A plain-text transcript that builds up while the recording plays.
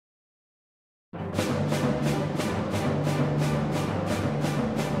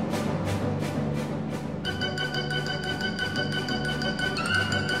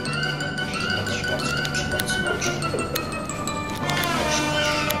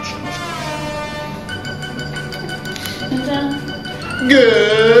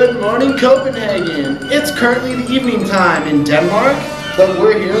Good morning, Copenhagen. It's currently the evening time in Denmark, but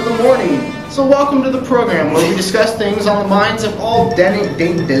we're here in the morning. So welcome to the program where we discuss things on the minds of all Danish.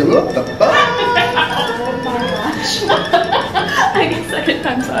 Oh my gosh. I get second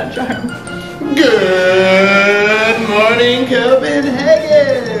time's on charm. Good morning,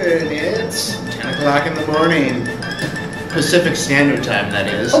 Copenhagen. It's 10 o'clock in the morning. Pacific Standard Time, that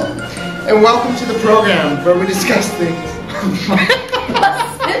is. Oh. And welcome to the program where we discuss things.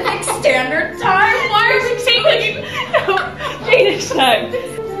 Pacific Standard Time? Why are we changing? No, Danish time.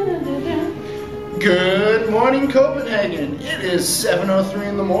 Good morning, Copenhagen. It is 7:03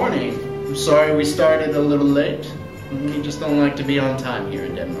 in the morning. I'm sorry we started a little late. We just don't like to be on time here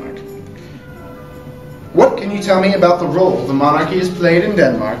in Denmark. What can you tell me about the role the monarchy has played in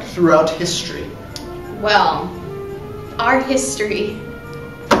Denmark throughout history? Well, our history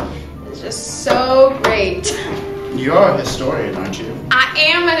is just so great. You're a historian, aren't you? I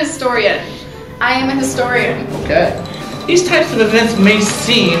am a historian. I am a historian. Okay. These types of events may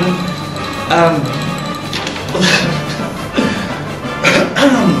seem,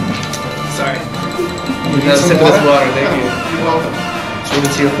 sorry. You Got a sip of this water, thank you. You're welcome. That's what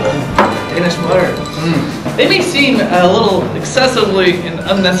it's here for. Danish water. They may seem a little excessively and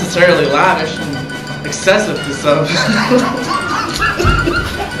unnecessarily lavish and excessive to some.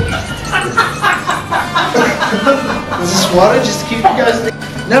 Does this water just keep you guys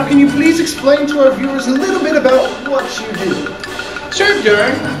thinking? Now can you please explain to our viewers a little bit about what you do? Sure,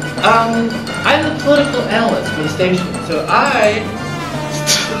 Bjorn. I'm the political analyst for the station, so I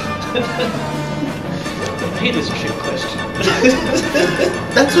hate this shit question.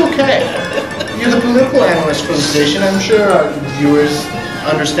 That's okay. You're the political analyst for the station. I'm sure our viewers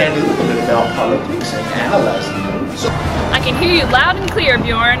understand a little bit about politics and analyzing them. So I can hear you loud and clear,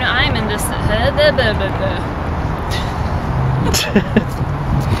 Bjorn. I'm in this.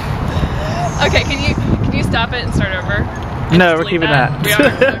 Okay, can you stop it and start over? No, we're keeping that. We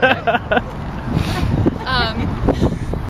are. Okay.